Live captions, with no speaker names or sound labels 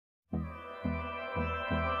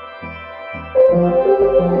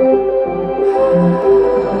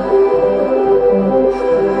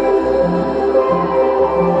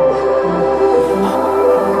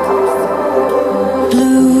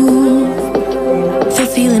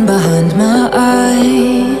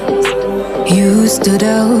Stood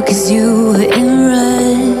out cause you were in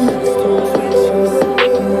red.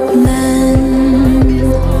 Then,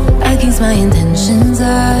 against my intentions,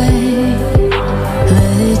 I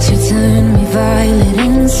let you turn me violet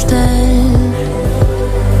instead.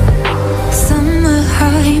 Summer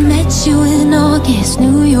high, met you in August.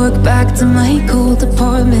 New York, back to my cold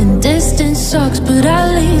apartment. Distance sucks, but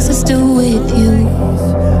at least I'm still with you.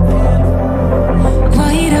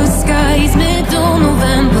 White out skies, middle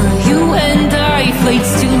November. You and I,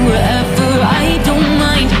 flights to wherever. I don't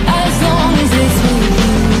mind, as long as it's with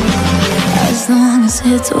you. As long as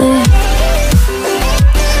it's with you.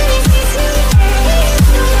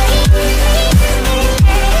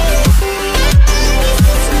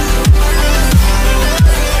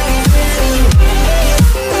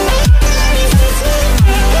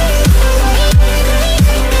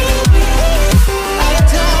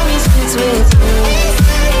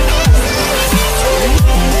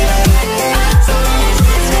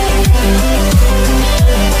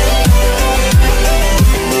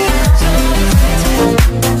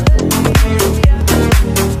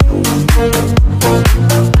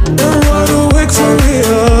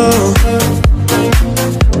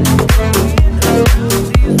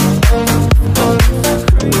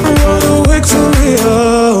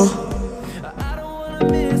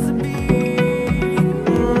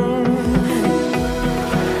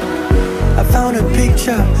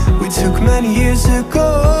 We took many years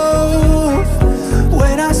ago,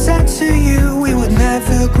 when I said to you we would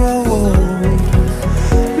never grow old.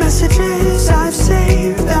 Messages I've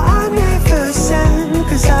saved that I never sent,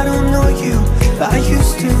 cause I don't know you, but I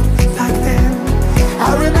used to back then.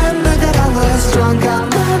 I remember that I was drunk out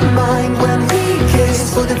my mind when we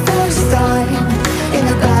kissed for the first time. In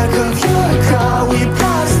the back of your car we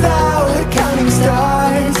passed out counting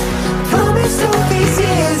stars. Promised all these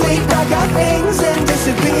years we'd pack our things and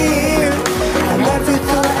disappear. I never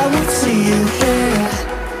thought I would see you here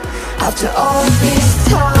after all this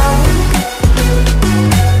time.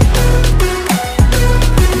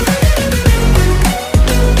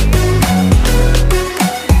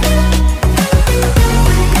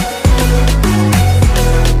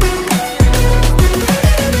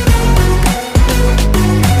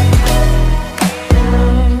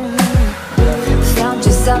 Found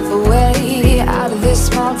yourself a way out of this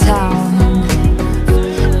small town.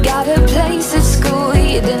 Got a place at school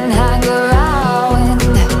you didn't hang around.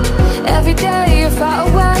 Every day you're far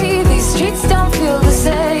away, these streets don't feel the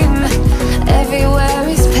same. Everywhere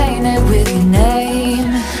is painted with your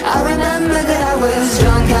name. I remember that I was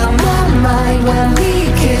drunk out my mind when we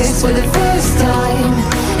kissed for the first time.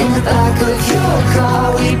 In the back of your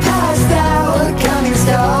car we passed out counting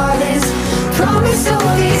stars. Promised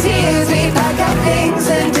all these years we'd pack our things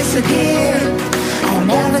and disappear. I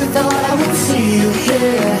never thought I would see you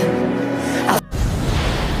here.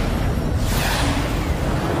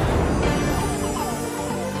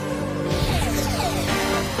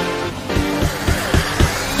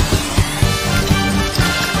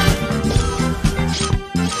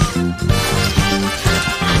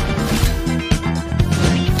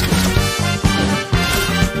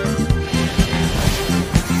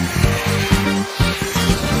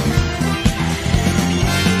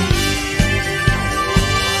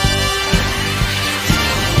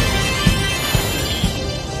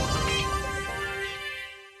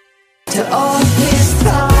 To all this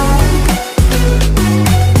time,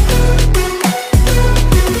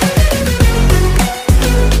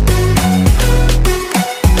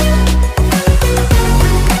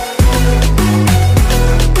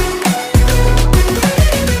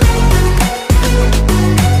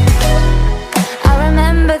 I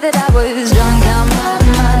remember that I was drunk out my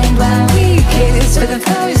mind when we kissed for the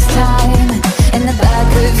first time. In the back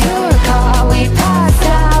of your car we passed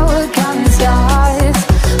out counting stars.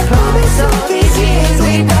 Promise all these years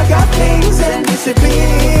we pack our things and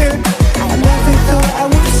disappear. I never thought I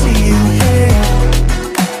would see you here.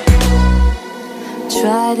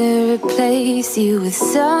 Try to replace you with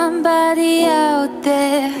somebody out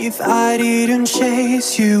there. If I didn't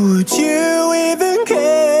chase you, would you even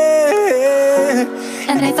care?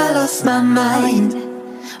 And if I lost my mind,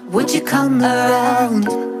 would you come around?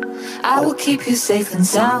 I will keep you safe and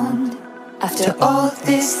sound after all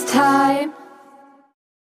this time.